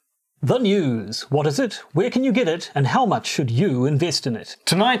The news. What is it? Where can you get it? And how much should you invest in it?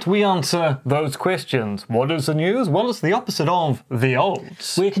 Tonight we answer those questions. What is the news? Well, it's the opposite of the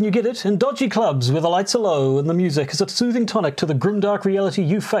olds. Where can you get it? In dodgy clubs where the lights are low and the music is a soothing tonic to the grimdark reality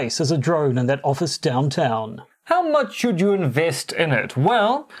you face as a drone in that office downtown. How much should you invest in it?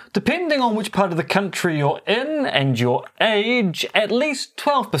 Well, depending on which part of the country you're in and your age, at least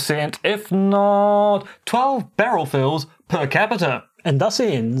 12%, if not 12 barrel fills per capita. And thus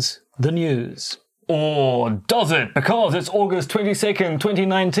ends the news. Or does it? Because it's August 22nd,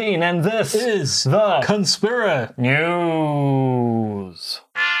 2019, and this Is the Conspira News.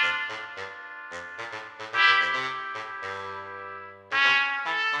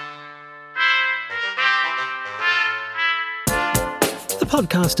 The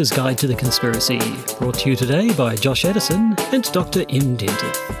Podcaster's Guide to the Conspiracy, brought to you today by Josh Addison and Dr. M.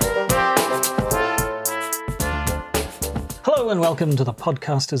 Dentith. Hello and welcome to the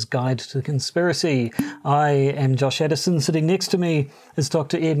Podcaster's Guide to the Conspiracy. I am Josh Addison. Sitting next to me is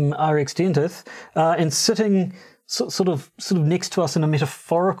Dr. M. R.X. Dentith, and sitting sort of next to us in a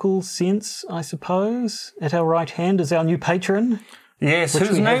metaphorical sense, I suppose. At our right hand is our new patron. Yes,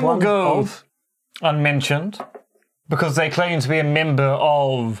 whose name will go unmentioned because they claim to be a member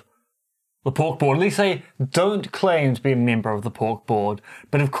of the Pork Board. At least they don't claim to be a member of the Pork Board.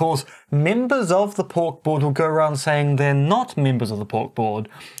 But of course, members of the Pork Board will go around saying they're not members of the Pork Board,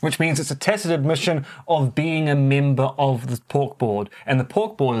 which means it's a tacit admission of being a member of the Pork Board. And the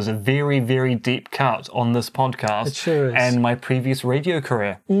Pork Board is a very, very deep cut on this podcast. It sure is. And my previous radio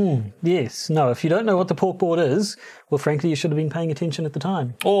career. Yes. No, if you don't know what the Pork Board is, well, frankly, you should have been paying attention at the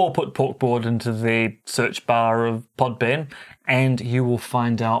time. Or put Pork Board into the search bar of Podbean, and you will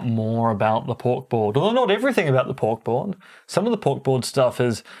find out more about the Pork Board. Although not everything about the Pork Board. Some of the Pork Board stuff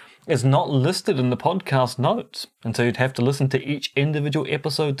is not listed in the podcast notes. And so you'd have to listen to each individual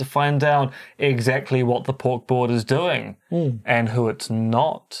episode to find out exactly what the Pork Board is doing and who it's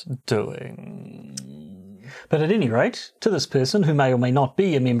not doing. But at any rate, to this person who may or may not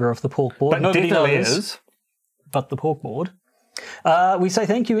be a member of the Pork Board, But nobody definitely knows, is. but the Pork Board, we say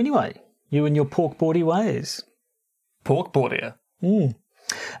thank you anyway. You and your pork boardy ways. Pork Boardier.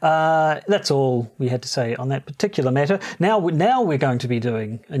 That's all we had to say on that particular matter. Now we're going to be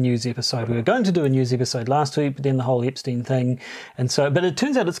doing a news episode. We were going to do a news episode last week, but then the whole Epstein thing, but it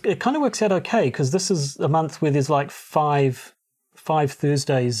turns out it kind of works out okay because this is a month where there's like five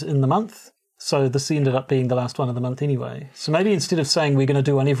Thursdays in the month. So this ended up being the last one of the month anyway. So maybe instead of saying we're going to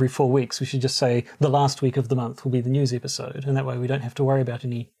do one every 4 weeks, we should just say the last week of the month will be the news episode, and that way we don't have to worry about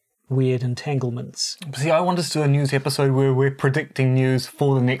any weird entanglements. See, I want us to do a news episode where we're predicting news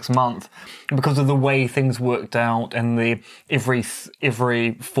for the next month because of the way things worked out and the every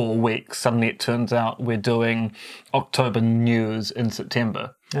 4 weeks suddenly it turns out we're doing October news in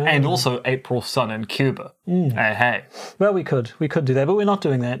September. And also April Sun in Cuba. Hey. Well, we could do that, but we're not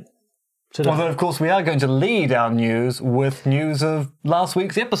doing that today. Although, of course, we are going to lead our news with news of last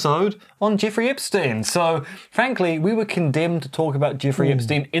week's episode on Jeffrey Epstein. So, frankly, we were condemned to talk about Jeffrey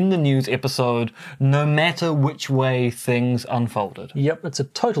Epstein in the news episode, no matter which way things unfolded. Yep, it's a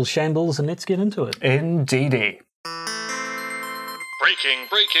total shambles, and let's get into it. Indeedy. Breaking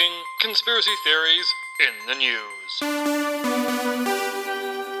conspiracy theories in the news.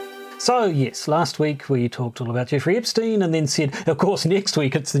 So, yes, last week we talked all about Jeffrey Epstein and then said, of course, next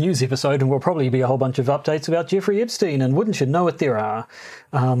week it's the news episode and will probably be a whole bunch of updates about Jeffrey Epstein, and wouldn't you know it, there are.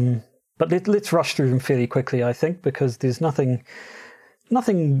 But let's rush through them fairly quickly, I think, because there's nothing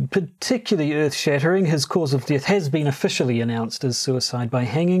particularly earth-shattering. His cause of death has been officially announced as suicide by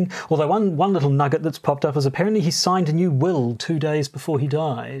hanging, although one little nugget that's popped up is apparently he signed a new will 2 days before he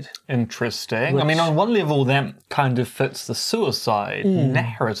died. Interesting. I mean, on one level, that kind of fits the suicide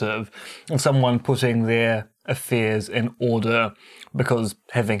narrative of someone putting their affairs in order because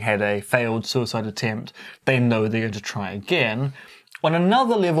having had a failed suicide attempt, they know they're going to try again. On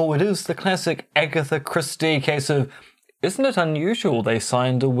another level, it is the classic Agatha Christie case of, isn't it unusual they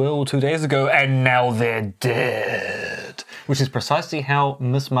signed a will 2 days ago and now they're dead? Which is precisely how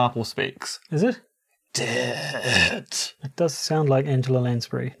Miss Marple speaks. Is it? Dead. It does sound like Angela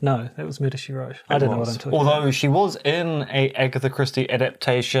Lansbury. No, that was Murder, She Wrote. I don't know what I'm talking about. Although she was in a Agatha Christie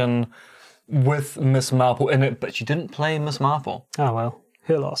adaptation with Miss Marple in it, but she didn't play Miss Marple. Oh, well,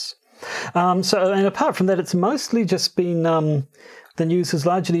 her loss. And apart from that, it's mostly just been the news has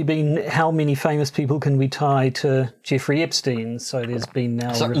largely been how many famous people can we tie to Jeffrey Epstein. So there's been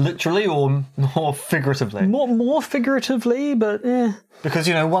now... So literally or more figuratively? More figuratively, but Because,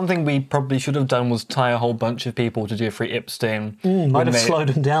 one thing we probably should have done was tie a whole bunch of people to Jeffrey Epstein. Might have slowed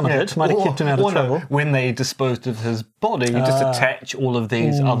him down a bit, might have kept him out of trouble. No, when they disposed of his body, you just attach all of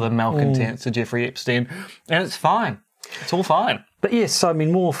these other malcontents to Jeffrey Epstein, and it's fine. It's all fine. But yes, I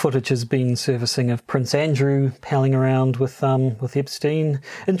mean, more footage has been surfacing of Prince Andrew palling around with Epstein.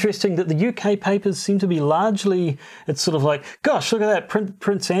 Interesting that the UK papers seem to be largely, it's sort of like, gosh, look at that,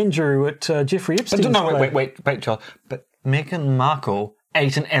 Prince Andrew at Jeffrey Epstein's But no, wait, Charles. But Meghan Markle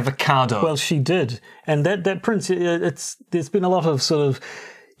ate an avocado. Well, she did. And that prince, there's been a lot of sort of,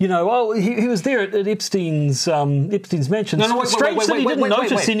 he was there at Epstein's mansion. No, Strange that he didn't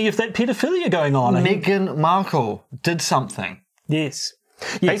notice any of that paedophilia going on. Meghan Markle did something. Yes.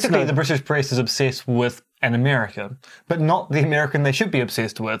 Basically, the British press is obsessed with an American, but not the American they should be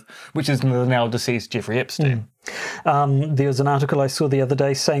obsessed with, which is the now deceased Jeffrey Epstein. There was an article I saw the other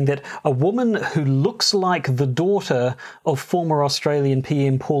day saying that a woman who looks like the daughter of former Australian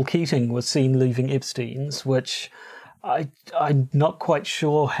PM Paul Keating was seen leaving Epstein's, which I'm not quite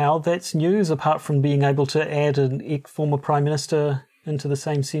sure how that's news, apart from being able to add a former Prime Minister into the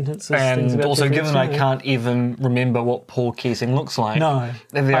same sentence as things about also, Jeffrey given Epstein. I can't even remember what Paul Keating looks like, No.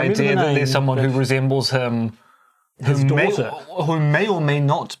 the I idea remember the that there's name, someone who but resembles him, his daughter. who may or may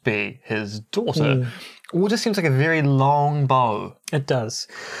not be his daughter, all just seems like a very long bow. It does.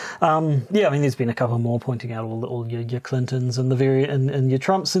 I mean, there's been a couple more pointing out all your Clintons and and your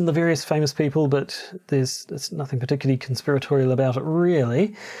Trumps and the various famous people, but there's nothing particularly conspiratorial about it,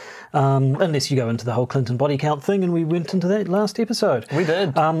 really. Unless you go into the whole Clinton body count thing, and we went into that last episode. We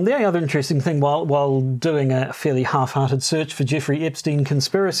did. The only other interesting thing, while doing a fairly half-hearted search for Jeffrey Epstein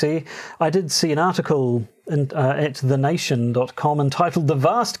conspiracy, I did see an article at thenation.com entitled "The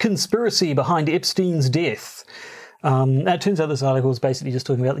Vast Conspiracy Behind Epstein's Death." It turns out this article is basically just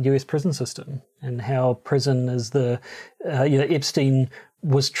talking about the US prison system and how prison is Epstein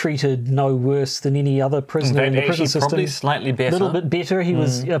was treated no worse than any other prisoner in the prison system. Probably slightly better. A little bit better. He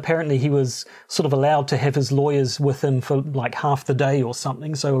was apparently he was sort of allowed to have his lawyers with him for like half the day or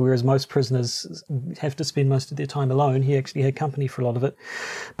something. So whereas most prisoners have to spend most of their time alone, he actually had company for a lot of it.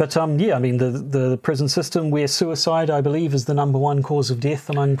 But I mean the prison system where suicide, I believe, is the number one cause of death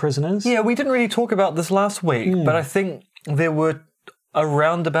among prisoners. Yeah, we didn't really talk about this last week, but I think there were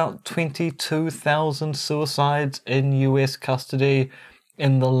around about 22,000 suicides in US custody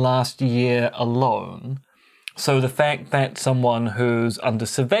in the last year alone. So the fact that someone who's under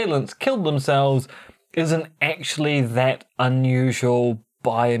surveillance killed themselves isn't actually that unusual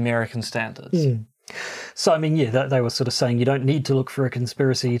by American standards. So, I mean, they were sort of saying you don't need to look for a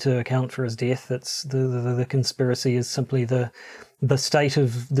conspiracy to account for his death. It's the conspiracy is simply the state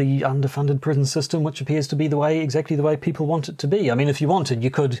of the underfunded prison system, which appears to be exactly the way people want it to be. I mean, if you wanted, you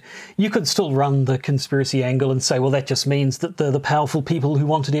could still run the conspiracy angle and say, well, that just means that the powerful people who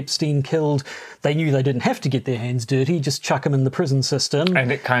wanted Epstein killed, they knew they didn't have to get their hands dirty, just chuck him in the prison system.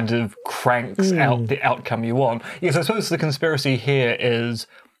 And it kind of cranks out the outcome you want. Yes, I suppose the conspiracy here is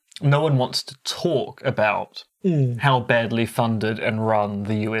no one wants to talk about how badly funded and run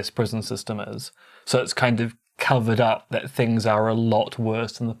the US prison system is. So it's kind of covered up that things are a lot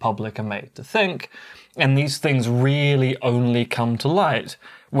worse than the public are made to think. And these things really only come to light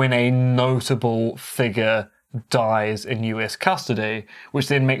when a notable figure dies in US custody, which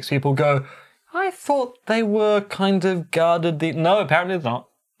then makes people go, I thought they were kind of guarded. No, apparently not.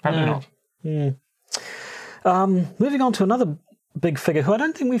 Apparently not. Moving on to another big figure who I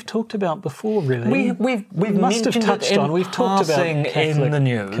don't think we've talked about before, really. We've must have touched on. We've talked about Catholic in the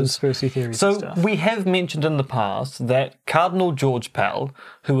news conspiracy theories. So and stuff. we have mentioned in the past that Cardinal George Pell,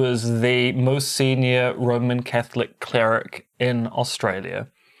 who is the most senior Roman Catholic cleric in Australia,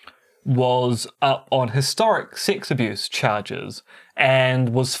 was up on historic sex abuse charges and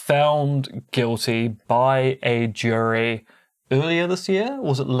was found guilty by a jury earlier this year?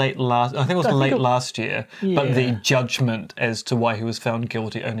 Was it late last? I think it was late last year. Yeah. But the judgment as to why he was found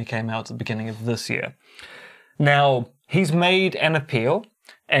guilty only came out at the beginning of this year. Now, he's made an appeal,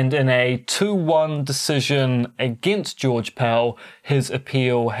 and in a 2-1 decision against George Pell, his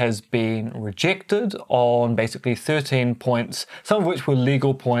appeal has been rejected on basically 13 points, some of which were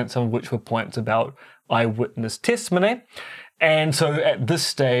legal points, some of which were points about eyewitness testimony. And so at this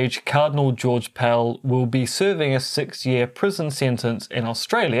stage, Cardinal George Pell will be serving a 6-year prison sentence in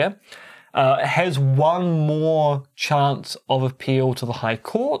Australia, has one more chance of appeal to the High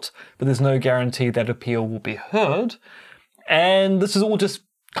Court, but there's no guarantee that appeal will be heard. And this is all just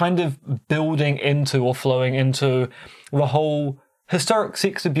kind of building into or flowing into the whole historic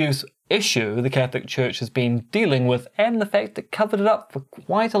sex abuse issue the Catholic Church has been dealing with, and the fact it covered it up for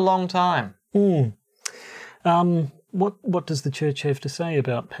quite a long time. What does the Church have to say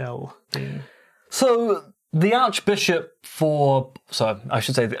about Pell then? So the Archbishop for... I was about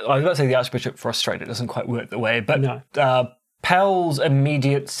to say the Archbishop for Australia. It doesn't quite work that way, but No. Pell's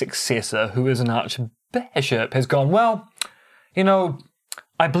immediate successor, who is an Archbishop, has gone, well,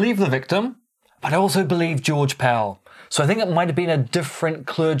 I believe the victim, but I also believe George Pell. So I think it might have been a different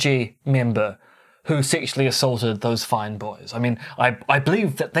clergy member who sexually assaulted those fine boys. I mean, I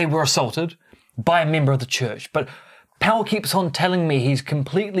believe that they were assaulted by a member of the church, but Pell keeps on telling me he's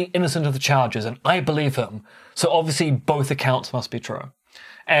completely innocent of the charges, and I believe him. So obviously both accounts must be true.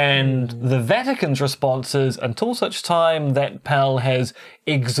 And the Vatican's response is, until such time that Pell has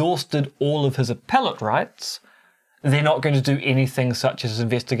exhausted all of his appellate rights, they're not going to do anything such as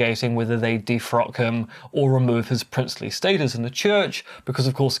investigating whether they defrock him or remove his princely status in the church, because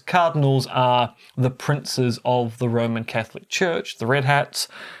of course cardinals are the princes of the Roman Catholic Church, the Red Hats,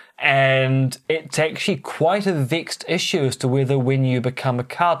 and it's actually quite a vexed issue as to whether when you become a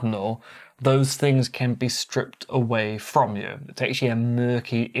cardinal, those things can be stripped away from you. It's actually a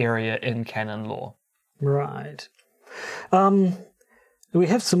murky area in canon law. Right. We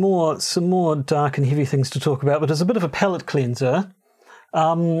have some more dark and heavy things to talk about, but as a bit of a palate cleanser,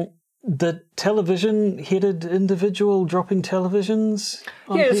 the television-headed individual dropping televisions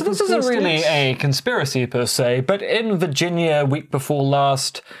on Yeah, so people's this isn't doorsteps? really a conspiracy per se, but in Virginia week before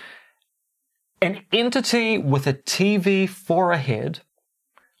last, an entity with a TV for a head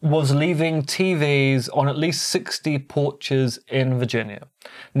was leaving TVs on at least 60 porches in Virginia.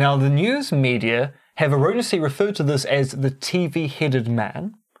 Now, the news media have erroneously referred to this as the TV-headed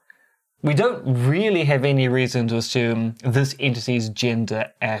man. We don't really have any reason to assume this entity's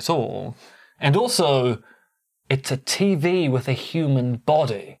gender at all. And also, it's a TV with a human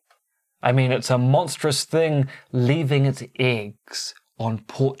body. I mean, it's a monstrous thing leaving its eggs on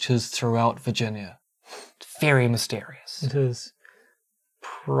porches throughout Virginia. It's very mysterious. It is.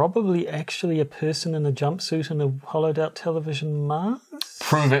 Probably actually a person in a jumpsuit and a hollowed-out television mask?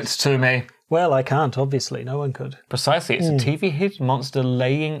 Prove it to me. Well, I can't, obviously. No one could. Precisely. It's a TV-head monster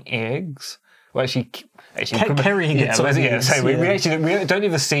laying eggs. Well, actually carrying its own eggs, so we yeah. don't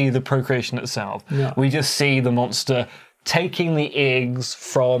even see the procreation itself. No. We just see the monster taking the eggs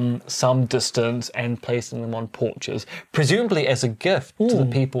from some distance and placing them on porches, presumably as a gift to the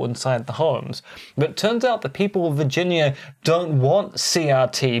people inside the homes. But it turns out the people of Virginia don't want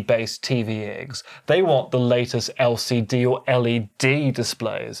CRT-based TV eggs. They want the latest LCD or LED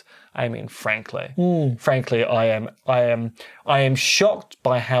displays. I mean, frankly, I am shocked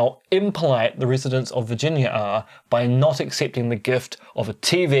by how impolite the residents of Virginia are by not accepting the gift of a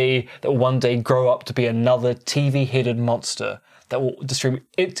TV that will one day grow up to be another TV-headed monster that will distribute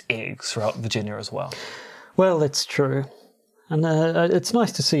its eggs throughout Virginia as well. Well, that's true. And it's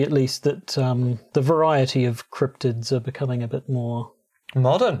nice to see at least that the variety of cryptids are becoming a bit more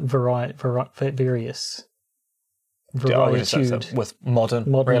Modern. various. I would just say that with modern,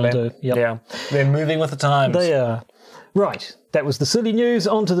 Modern really. will do, yep. Yeah, they're moving with the times. They are. Right, that was the silly news.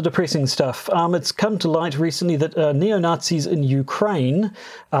 On to the depressing stuff. It's come to light recently that neo-Nazis in Ukraine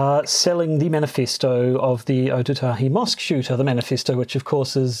are selling the manifesto of the Ototahi mosque shooter. The manifesto, which of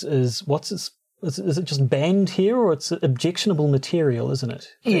course is is it just banned here, or it's objectionable material, isn't it?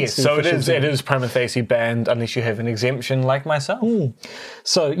 Yes, so it is prima facie banned unless you have an exemption like myself.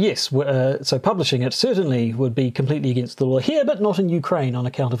 So yes, so publishing it certainly would be completely against the law here, but not in Ukraine on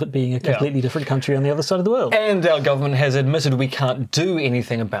account of it being a completely different country on the other side of the world. And our government has admitted we can't do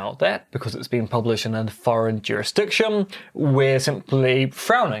anything about that because it's been published in a foreign jurisdiction. We're simply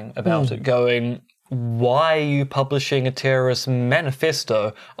frowning about it, going, why are you publishing a terrorist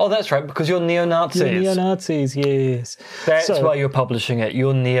manifesto? Oh, that's right, because you're neo-Nazis. You're neo-Nazis, yes. That's why you're publishing it.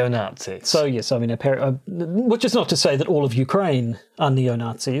 You're neo-Nazis. So, yes, I mean, which is not to say that all of Ukraine are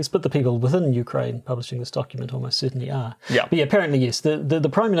neo-Nazis, but the people within Ukraine publishing this document almost certainly are. Yeah. But yeah, apparently, yes, the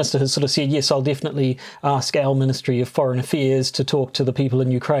Prime Minister has sort of said, yes, I'll definitely ask our Ministry of Foreign Affairs to talk to the people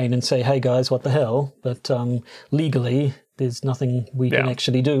in Ukraine and say, hey, guys, what the hell? But legally, there's nothing we can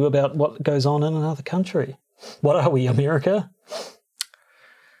actually do about what goes on in another country. What are we, America?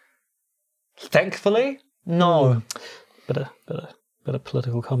 Thankfully, no. Bit of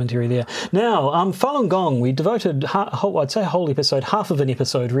political commentary there. Now, Falun Gong, we devoted, I'd say a whole episode, half of an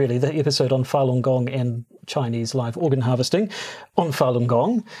episode really, the episode on Falun Gong and Chinese live organ harvesting on Falun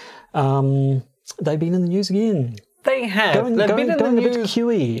Gong. They've been in the news again. They have. They've been in the news a bit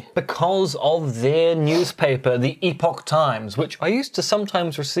QE. because of their newspaper, the Epoch Times, which I used to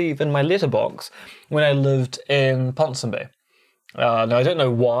sometimes receive in my letterbox when I lived in Ponsonby. Now, I don't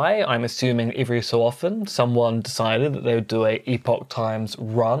know why. I'm assuming every so often someone decided that they would do a Epoch Times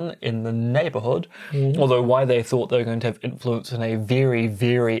run in the neighbourhood, although why they thought they were going to have influence in a very,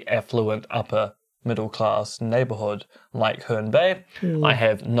 very affluent upper middle class neighbourhood like Herne Bay, I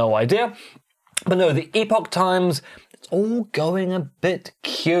have no idea. But no, the Epoch Times, it's all going a bit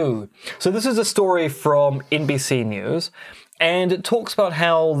Q. So this is a story from NBC News, and it talks about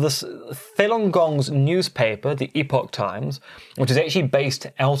how this Falun Gong's newspaper, the Epoch Times, which is actually based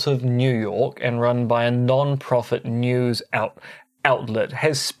out of New York and run by a non-profit news outlet,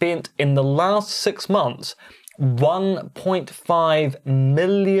 has spent in the last 6 months $1.5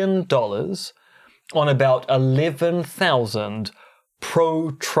 million on about 11,000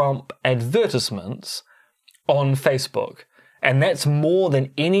 pro-Trump advertisements on Facebook. And that's more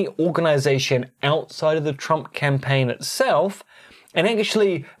than any organization outside of the Trump campaign itself, and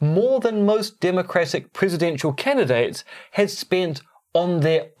actually more than most Democratic presidential candidates had spent on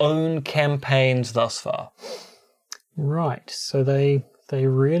their own campaigns thus far. Right, so they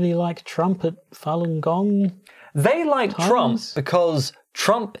really like Trump at Falun Gong? They like Trump because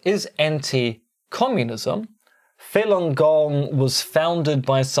Trump is anti-communism. Falun Gong was founded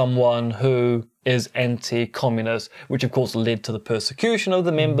by someone who is anti-communist, which of course led to the persecution of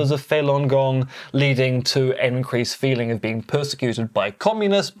the members of Falun Gong, leading to an increased feeling of being persecuted by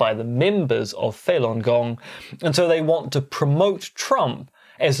communists, by the members of Falun Gong. And so they want to promote Trump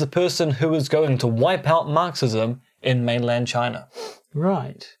as the person who is going to wipe out Marxism in mainland China.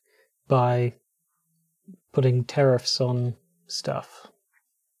 Right, by putting tariffs on stuff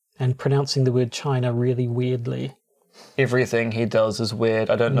and pronouncing the word China really weirdly. Everything he does is weird.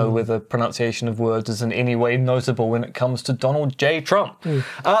 I don't know whether pronunciation of words is in any way notable when it comes to Donald J. Trump.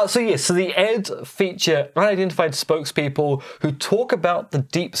 So the ads feature unidentified spokespeople who talk about the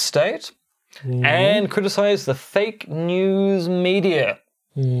deep state and criticize the fake news media.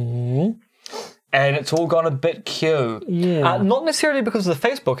 And it's all gone a bit Q. Not necessarily because of the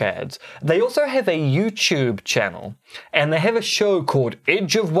Facebook ads. They also have a YouTube channel, and they have a show called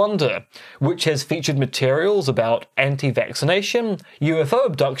Edge of Wonder, which has featured materials about anti-vaccination, UFO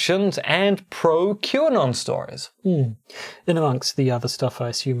abductions, and pro-QAnon stories. In amongst the other stuff, I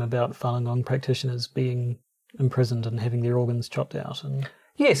assume, about Falun Gong practitioners being imprisoned and having their organs chopped out. And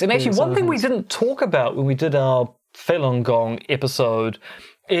yes, and actually one thing we didn't talk about when we did our Falun Gong episode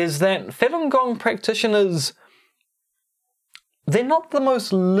is that Falun Gong practitioners, they're not the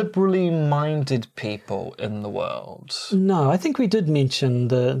most liberally minded people in the world. No, I think we did mention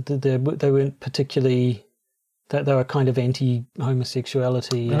they weren't particularly, that they were kind of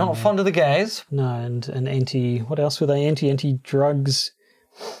anti-homosexuality. They're not fond of the gays. No, and anti, what else were they? Anti-drugs.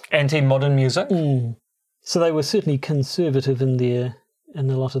 Anti-modern music. So they were certainly conservative in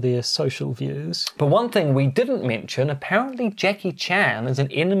a lot of their social views. But one thing we didn't mention, apparently Jackie Chan is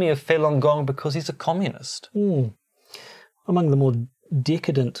an enemy of Falun Gong because he's a communist. Among the more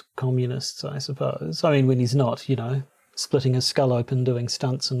decadent communists, I suppose. I mean, when he's not, splitting his skull open, doing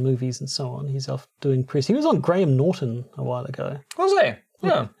stunts and movies and so on. He's off doing press. He was on Graham Norton a while ago. Was he?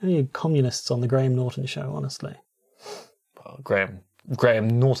 Yeah. Only communists on the Graham Norton show, honestly. Well,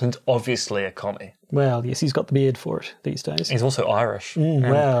 Graham Norton's obviously a commie. Well, yes, he's got the beard for it these days. He's also Irish.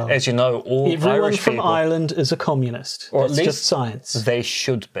 Well, as you know, all everyone Irish from people, Ireland is a communist. or That's at least just science. They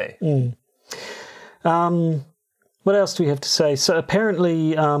should be. What else do we have to say? So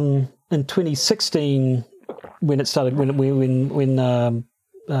apparently, in 2016, when it started, when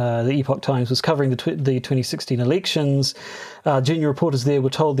the Epoch Times was covering the 2016 elections, junior reporters there were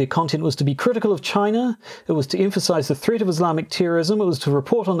told their content was to be critical of China, it was to emphasise the threat of Islamic terrorism, it was to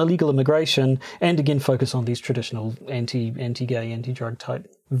report on illegal immigration, and again focus on these traditional anti-gay, anti-drug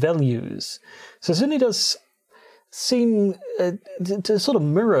type values. So it certainly does seem to sort of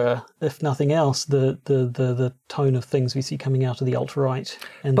mirror, if nothing else, the tone of things we see coming out of the alt-right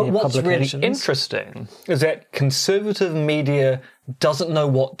and their publications. But what's really interesting is that conservative media doesn't know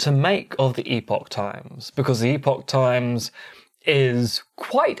what to make of the Epoch Times, because the Epoch Times is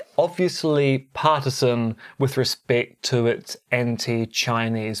quite obviously partisan with respect to its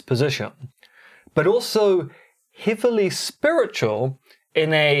anti-Chinese position, but also heavily spiritual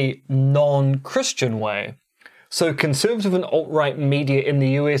in a non-Christian way. So conservative and alt-right media in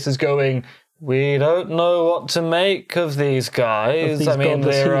the US is going, we don't know what to make of these guys. Of these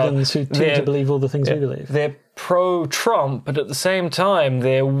godless heathens who tend to believe all the things we believe. They're pro-Trump, but at the same time,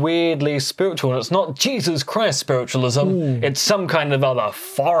 they're weirdly spiritual. And it's not Jesus Christ spiritualism, it's some kind of other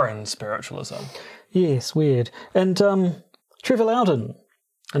foreign spiritualism. Yes, weird. And Trevor Loudon,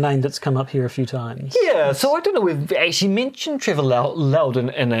 a name that's come up here a few times. Yeah, so I don't know, we've actually mentioned Trevor Loudon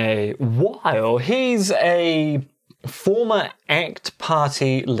in a while. He's a former ACT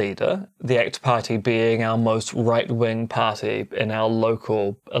Party leader, the ACT Party being our most right-wing party in our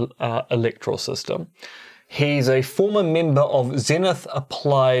local electoral system. He's a former member of Zenith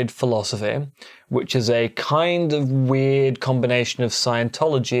Applied Philosophy, which is a kind of weird combination of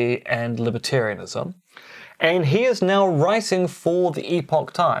Scientology and libertarianism. And he is now writing for the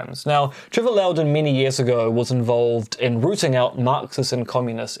Epoch Times. Now, Trevor Loudon many years ago was involved in rooting out Marxists and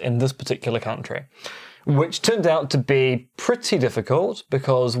communists in this particular country, which turned out to be pretty difficult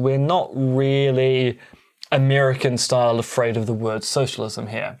because we're not really American style afraid of the word socialism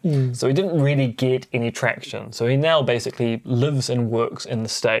here. So he didn't really get any traction. So he now basically lives and works in the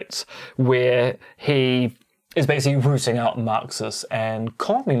States where he is basically rooting out Marxists and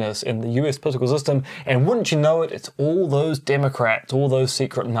communists in the US political system. And wouldn't you know it, it's all those Democrats, all those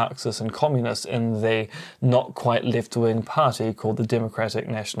secret Marxists and communists in the not quite left-wing party called the Democratic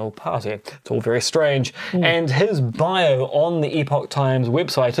National Party. It's all very strange. And his bio on the Epoch Times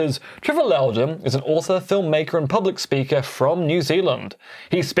website is, Trevor Loudon is an author, filmmaker and public speaker from New Zealand.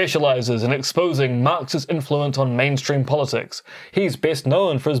 He specialises in exposing Marxist influence on mainstream politics. He's best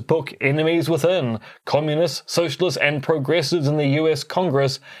known for his book Enemies Within, Communists, Socialists and Progressives in the US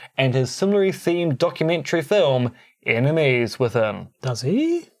Congress, and his similarly themed documentary film, Enemies Within. Does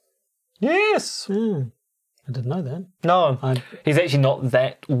he? Yes! I didn't know that. No, he's actually not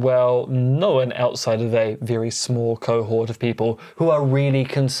that well known outside of a very small cohort of people who are really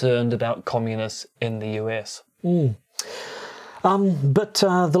concerned about communists in the US. But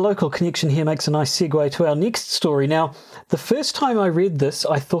the local connection here makes a nice segue to our next story. Now, the first time I read this,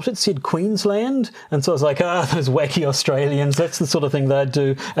 I thought it said Queensland, and so I was like, those wacky Australians, that's the sort of thing they'd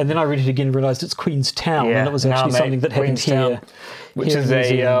do. And then I read it again and realised it's Queenstown, and it was actually something that happened here. Which is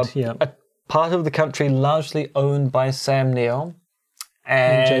a part of the country largely owned by Sam Neill.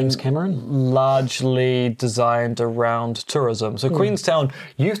 And James Cameron, largely designed around tourism. So Queenstown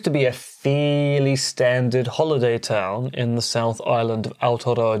used to be a fairly standard holiday town in the South Island of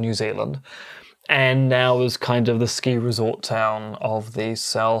Aotearoa, New Zealand, and now is kind of the ski resort town of the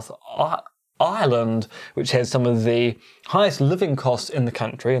South Island, which has some of the highest living costs in the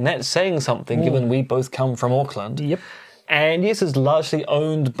country, and that's saying something given we both come from Auckland. Yep. And yes, is largely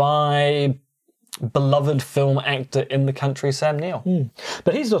owned by beloved film actor in the country, Sam Neill.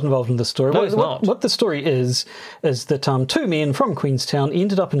 But he's not involved in the story. No, he's not. What the story is that two men from Queenstown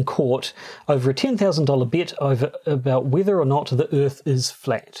ended up in court over a $10,000 bet about whether or not the Earth is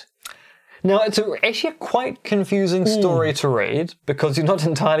flat. Now, it's actually a quite confusing story to read because you're not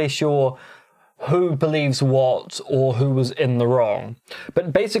entirely sure who believes what or who was in the wrong.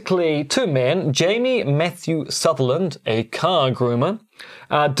 But basically, two men, Jamie Matthew Sutherland, a car groomer,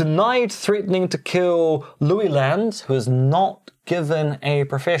 denied threatening to kill Louis Lands, who is not given a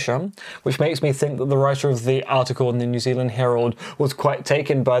profession, which makes me think that the writer of the article in the New Zealand Herald was quite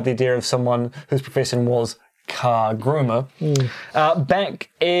taken by the idea of someone whose profession was car groomer, back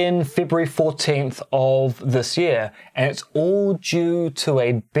in February 14th of this year. And it's all due to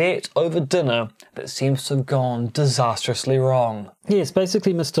a bet over dinner that seems to have gone disastrously wrong. Yes,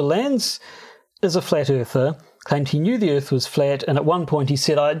 basically Mr. Lands is a flat earther, claimed he knew the Earth was flat, and at one point he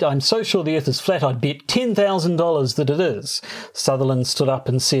said, I'm so sure the Earth is flat, I'd bet $10,000 that it is. Sutherland stood up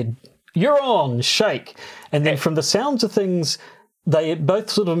and said, "You're on, shake." And then from the sounds of things, they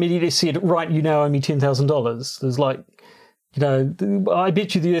both sort of immediately said, "Right, you now owe me $10,000." There's like, I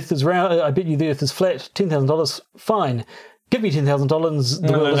bet you the Earth is round. I bet you the Earth is flat. $10,000, fine. Give me $10,000.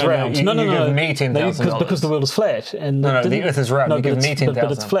 The world is round. You give me $10,000 because the world is flat. And the Earth is round. No, you give me $10,000,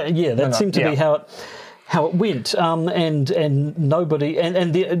 but it's flat. Yeah, that seemed to be how it went. And nobody.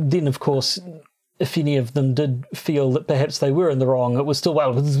 And then of course, if any of them did feel that perhaps they were in the wrong, it was still,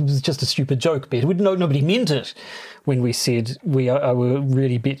 it was just a stupid joke bet. Nobody meant it when we said we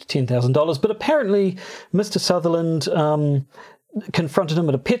really bet $10,000. But apparently Mr. Sutherland confronted him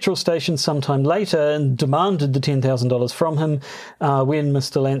at a petrol station sometime later and demanded the $10,000 from him. When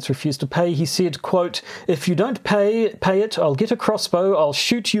Mr. Lance refused to pay, he said, quote, "If you don't pay it, I'll get a crossbow, I'll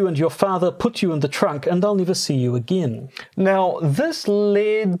shoot you and your father, put you in the trunk, and I'll never see you again." Now, this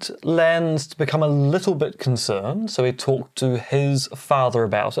led Lance to become a little bit concerned, so he talked to his father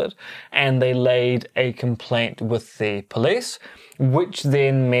about it, and they laid a complaint with the police, which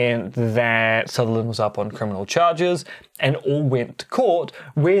then meant that Sutherland was up on criminal charges and all went to court,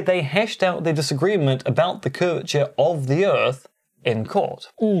 where they hashed out their disagreement about the curvature of the Earth in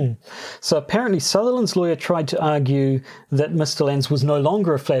court. So apparently Sutherland's lawyer tried to argue that Mr. Lands was no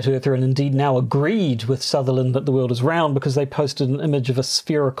longer a flat earther and indeed now agreed with Sutherland that the world is round because they posted an image of a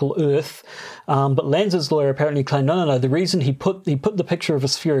spherical earth. But Lands's lawyer apparently claimed, no, the reason he put the picture of a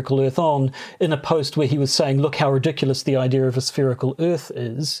spherical earth on in a post where he was saying, look how ridiculous the idea of a spherical earth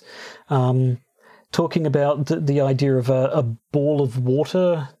is, talking about the idea of a ball of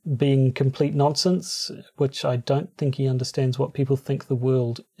water being complete nonsense, which I don't think he understands what people think the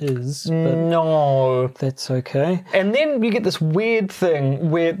world is. But no. That's okay. And then you get this weird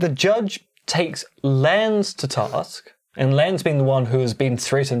thing where the judge takes Lands to task, and Lands being the one who has been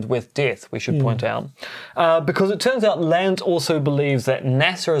threatened with death, we should point out, because it turns out Lands also believes that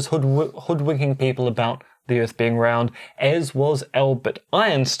NASA is hoodwinking people about the Earth being round, as was Albert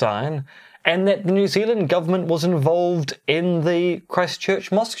Einstein, and that the New Zealand government was involved in the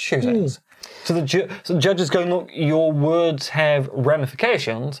Christchurch mosque shootings. So the judge is going, look, your words have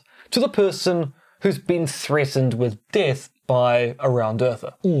ramifications to the person who's been threatened with death by a round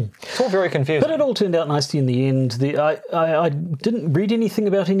earther. It's all very confusing. But it all turned out nicely in the end. I didn't read anything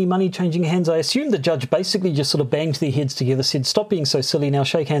about any money changing hands. I assume the judge basically just sort of banged their heads together, said, stop being so silly, now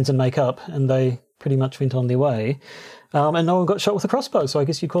shake hands and make up. And they pretty much went on their way. And no one got shot with a crossbow, so I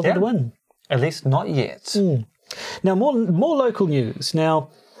guess you call that a win. At least not yet. Now, more local news.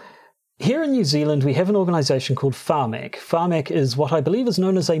 Now, here in New Zealand, we have an organisation called Pharmac. Pharmac is what I believe is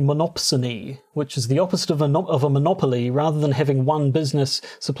known as a monopsony, which is the opposite of a monopoly. Rather than having one business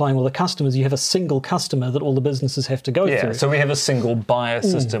supplying all the customers, you have a single customer that all the businesses have to go through. So we have a single buyer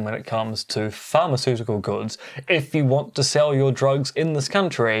system when it comes to pharmaceutical goods. If you want to sell your drugs in this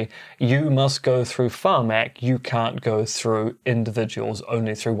country, you must go through Pharmac. You can't go through individuals,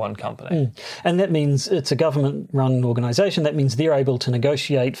 only through one company. And that means it's a government-run organisation. That means they're able to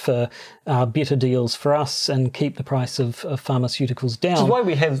negotiate for better deals for us and keep the price of pharmaceuticals down. Which is why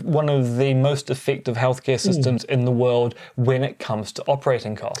we have one of the most effective healthcare systems in the world when it comes to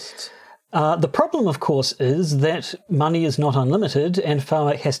operating costs. The problem, of course, is that money is not unlimited and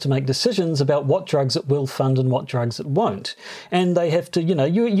Pharmac has to make decisions about what drugs it will fund and what drugs it won't. And they have to,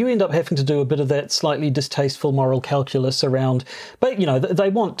 you end up having to do a bit of that slightly distasteful moral calculus around, but, they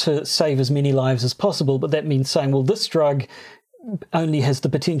want to save as many lives as possible, but that means saying, well, this drug only has the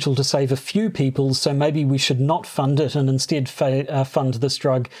potential to save a few people, so maybe we should not fund it and instead fund this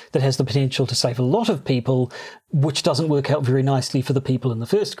drug that has the potential to save a lot of people, which doesn't work out very nicely for the people in the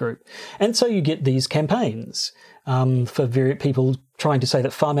first group. And so you get these campaigns for people trying to say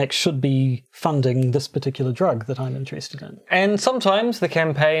that Pharmac should be funding this particular drug that I'm interested in. And sometimes the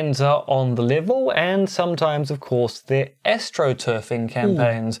campaigns are on the level, and sometimes, of course, they're astroturfing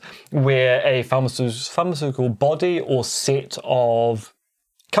campaigns where a pharmaceutical body or set of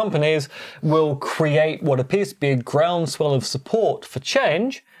companies will create what appears to be a groundswell of support for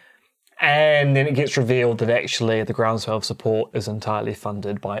change, and then it gets revealed that actually the groundswell of support is entirely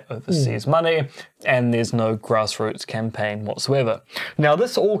funded by overseas money, and there's no grassroots campaign whatsoever. Now,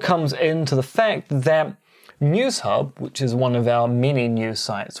 this all comes into the fact that NewsHub, which is one of our many news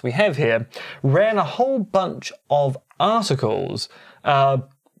sites we have here, ran a whole bunch of articles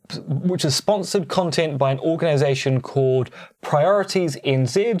which is sponsored content by an organisation called Priorities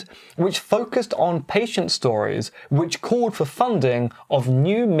NZ, which focused on patient stories which called for funding of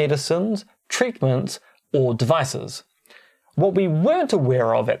new medicines, treatments, or devices. What we weren't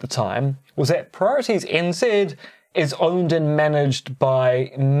aware of at the time was that Priorities NZ is owned and managed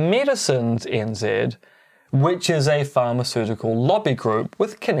by Medicines NZ, which is a pharmaceutical lobby group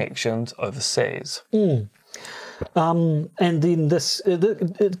with connections overseas. And then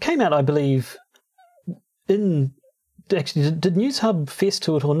it came out, I believe, actually, did NewsHub fess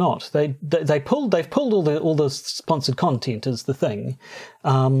to it or not? They've pulled all the sponsored content is the thing.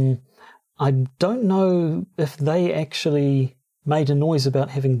 I don't know if they actually made a noise about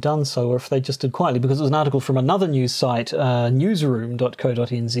having done so or if they just did quietly, because it was an article from another news site,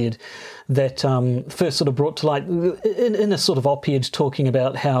 newsroom.co.nz, that first sort of brought to light in a sort of op-ed talking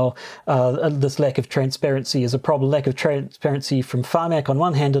about how this lack of transparency is a problem, lack of transparency from Pharmac on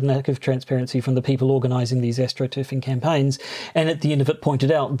one hand and lack of transparency from the people organising these astroturfing campaigns, and at the end of it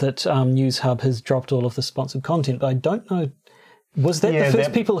pointed out that NewsHub has dropped all of the sponsored content. But I don't know, was that the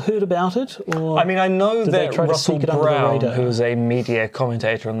first people heard about it? Or I mean, I know that Russell Brown, who who is a media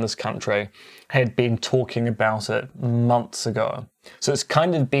commentator in this country, had been talking about it months ago. So it's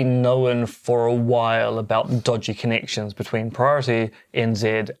kind of been known for a while about the dodgy connections between Priority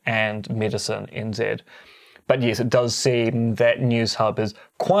NZ and Medicine NZ. But yes, it does seem that NewsHub has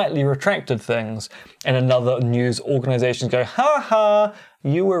quietly retracted things, and another news organisation go, ha ha,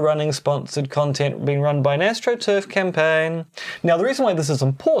 you were running sponsored content being run by an AstroTurf campaign. Now, the reason why this is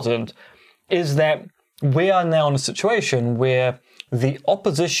important is that we are now in a situation where the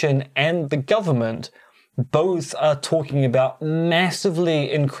opposition and the government both are talking about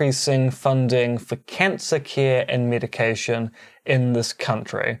massively increasing funding for cancer care and medication in this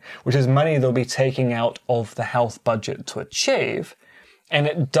country, which is money they'll be taking out of the health budget to achieve. And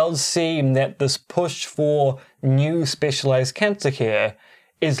it does seem that this push for new specialised cancer care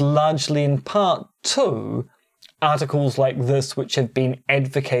is largely in part to articles like this, which have been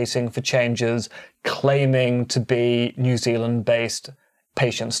advocating for changes, claiming to be New Zealand-based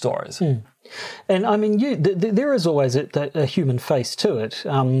patient stories. And I mean, there is always a human face to it.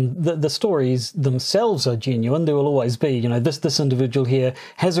 The stories themselves are genuine. There will always be, this individual here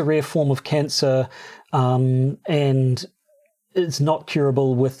has a rare form of cancer, and it's not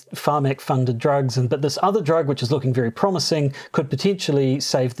curable with Pharmac-funded drugs, but this other drug, which is looking very promising, could potentially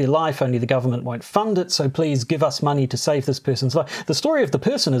save their life, only the government won't fund it, so please give us money to save this person's life. The story of the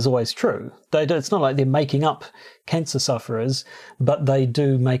person is always true. It's not like they're making up cancer sufferers, but they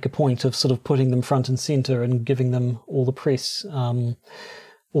do make a point of sort of putting them front and centre and giving them all the press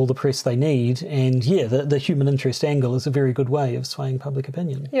they need. And yeah, the human interest angle is a very good way of swaying public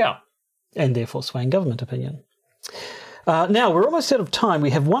opinion. Yeah. And therefore swaying government opinion. Now, we're almost out of time.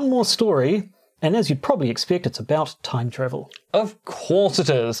 We have one more story, and as you'd probably expect, it's about time travel. Of course it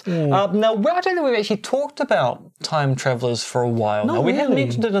is. Now, I don't think we've actually talked about time travellers for a while now. We have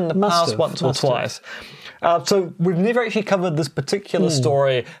mentioned it in the past once or twice. So we've never actually covered this particular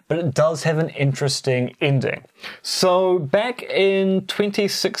story, but it does have an interesting ending. So back in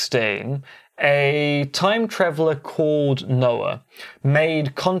 2016... a time traveller called Noah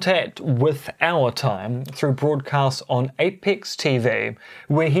made contact with our time through broadcasts on Apex TV,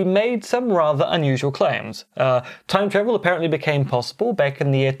 where he made some rather unusual claims. Time travel apparently became possible back in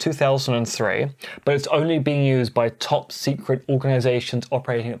the year 2003, but it's only being used by top secret organisations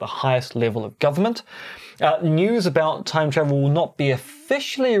operating at the highest level of government. News about time travel will not be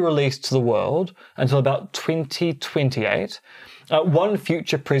officially released to the world until about 2028. One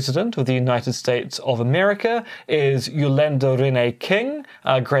future president of the United States of America is Yolanda Renee King,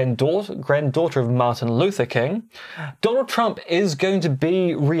 granddaughter of Martin Luther King. Donald Trump is going to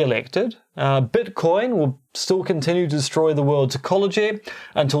be re-elected. Bitcoin will still continue to destroy the world's ecology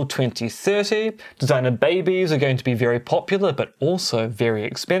until 2030. Designer babies are going to be very popular, but also very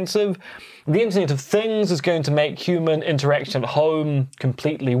expensive. The Internet of Things is going to make human interaction at home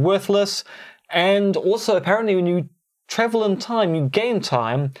completely worthless. And also, apparently, when you travel in time, you gain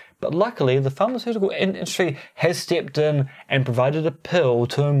time, but luckily the pharmaceutical industry has stepped in and provided a pill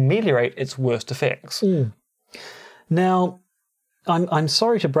to ameliorate its worst effects. Now, I'm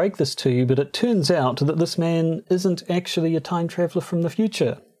sorry to break this to you, but it turns out that this man isn't actually a time traveller from the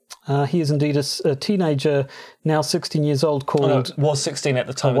future. He is indeed a teenager, now 16 years old, called... was 16 at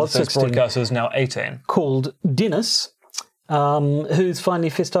the time of the first broadcast, is now 18. Called Dennis. Who's finally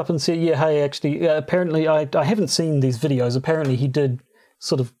fessed up and said, yeah, hey, actually, apparently, I haven't seen these videos. Apparently, he did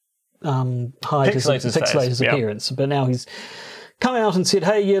sort of hide his appearance, but now he's come out and said,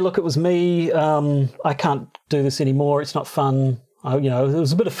 hey, yeah, look, it was me. I can't do this anymore. It's not fun. It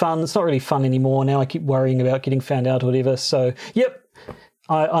was a bit of fun. It's not really fun anymore. Now I keep worrying about getting found out or whatever. So, yep,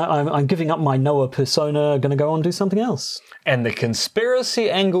 I'm giving up my Noah persona, going to go on and do something else. And the conspiracy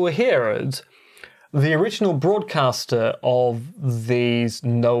angle here is... the original broadcaster of these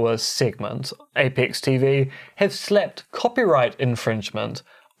Noah segments, Apex TV, have slapped copyright infringement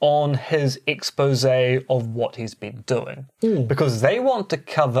on his expose of what he's been doing. Because they want to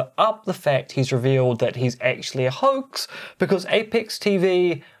cover up the fact he's revealed that he's actually a hoax, because Apex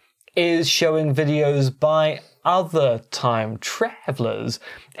TV is showing videos by other time travellers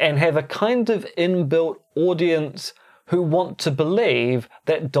and have a kind of inbuilt audience who want to believe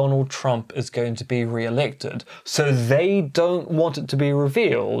that Donald Trump is going to be re-elected. So they don't want it to be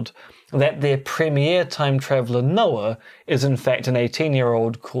revealed that their premier time traveller Noah is in fact an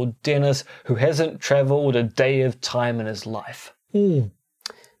 18-year-old called Dennis who hasn't travelled a day of time in his life.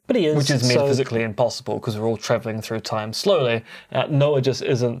 But he is. Which is metaphysically impossible because we're all travelling through time slowly. Noah just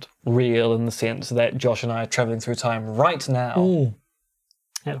isn't real in the sense that Josh and I are travelling through time right now.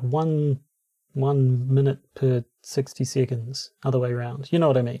 At 1 minute per 60 seconds, other way around. You know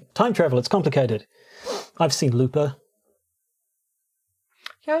what I mean. Time travel, it's complicated. I've seen Looper.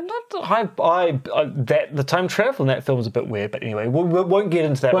 Yeah, the time travel in that film is a bit weird, but anyway, we won't get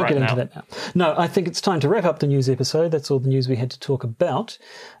into that Won't get into that now. No, I think it's time to wrap up the news episode. That's all the news we had to talk about.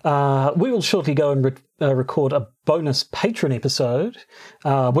 We will shortly go and record a bonus patron episode,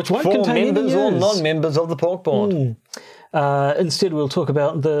 which won't contain any news. For members or non-members of the Porkboard. Instead, we'll talk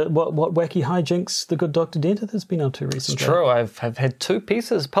about what wacky hijinks the good Dr. Dentith has been up to recently. It's true. I've had 2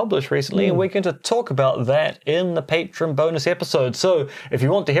 pieces published recently, and we're going to talk about that in the Patreon bonus episode. So if you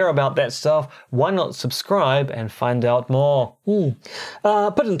want to hear about that stuff, why not subscribe and find out more?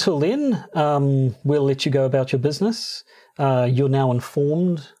 But until then, we'll let you go about your business. You're now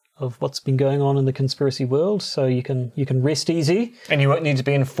informed of what's been going on in the conspiracy world, so you can rest easy. And you won't need to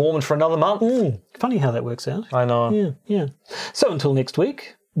be informed for another month. Funny how that works out. I know. Yeah. So until next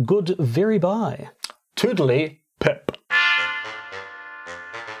week, good very bye. Toodly pip.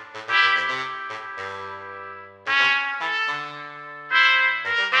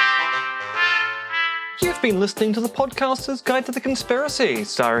 You've been listening to the Podcaster's Guide to the Conspiracy,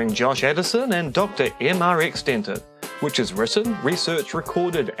 starring Josh Addison and Dr. MRX Dentith, which is written, researched,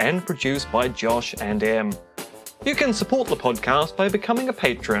 recorded, and produced by Josh and M. You can support the podcast by becoming a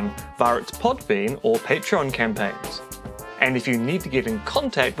patron via its Podbean or Patreon campaigns. And if you need to get in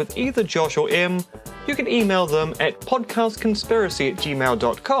contact with either Josh or M, you can email them at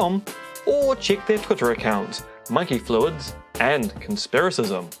podcastconspiracy@gmail.com or check their Twitter accounts, monkeyfluids and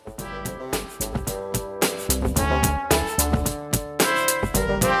conspiracism.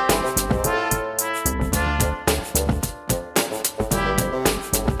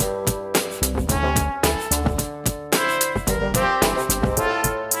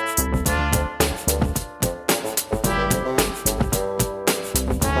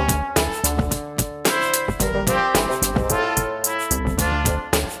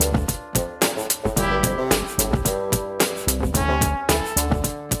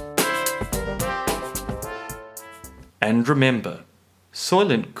 And remember,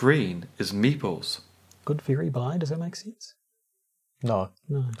 Soylent Green is meeples. Good very bye. Does that make sense? No,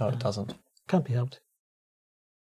 it doesn't. Can't be helped.